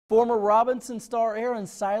Former Robinson star Aaron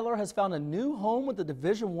Siler has found a new home with the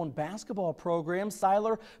Division I basketball program.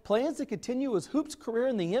 Siler plans to continue his hoops career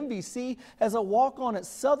in the MVC as a walk-on at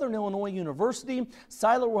Southern Illinois University.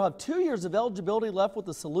 Siler will have 2 years of eligibility left with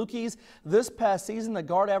the Salukis. This past season, the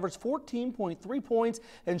guard averaged 14.3 points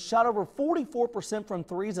and shot over 44% from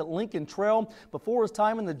threes at Lincoln Trail. Before his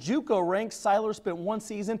time in the JUCO ranks, Siler spent one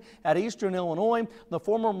season at Eastern Illinois. The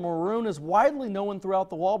former Maroon is widely known throughout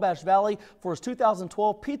the Wabash Valley for his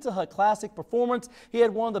 2012 Pizza Hut Classic performance. He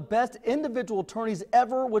had one of the best individual tourneys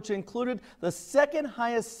ever, which included the second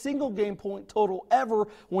highest single game point total ever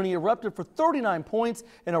when he erupted for 39 points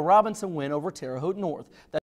in a Robinson win over Terre Haute North.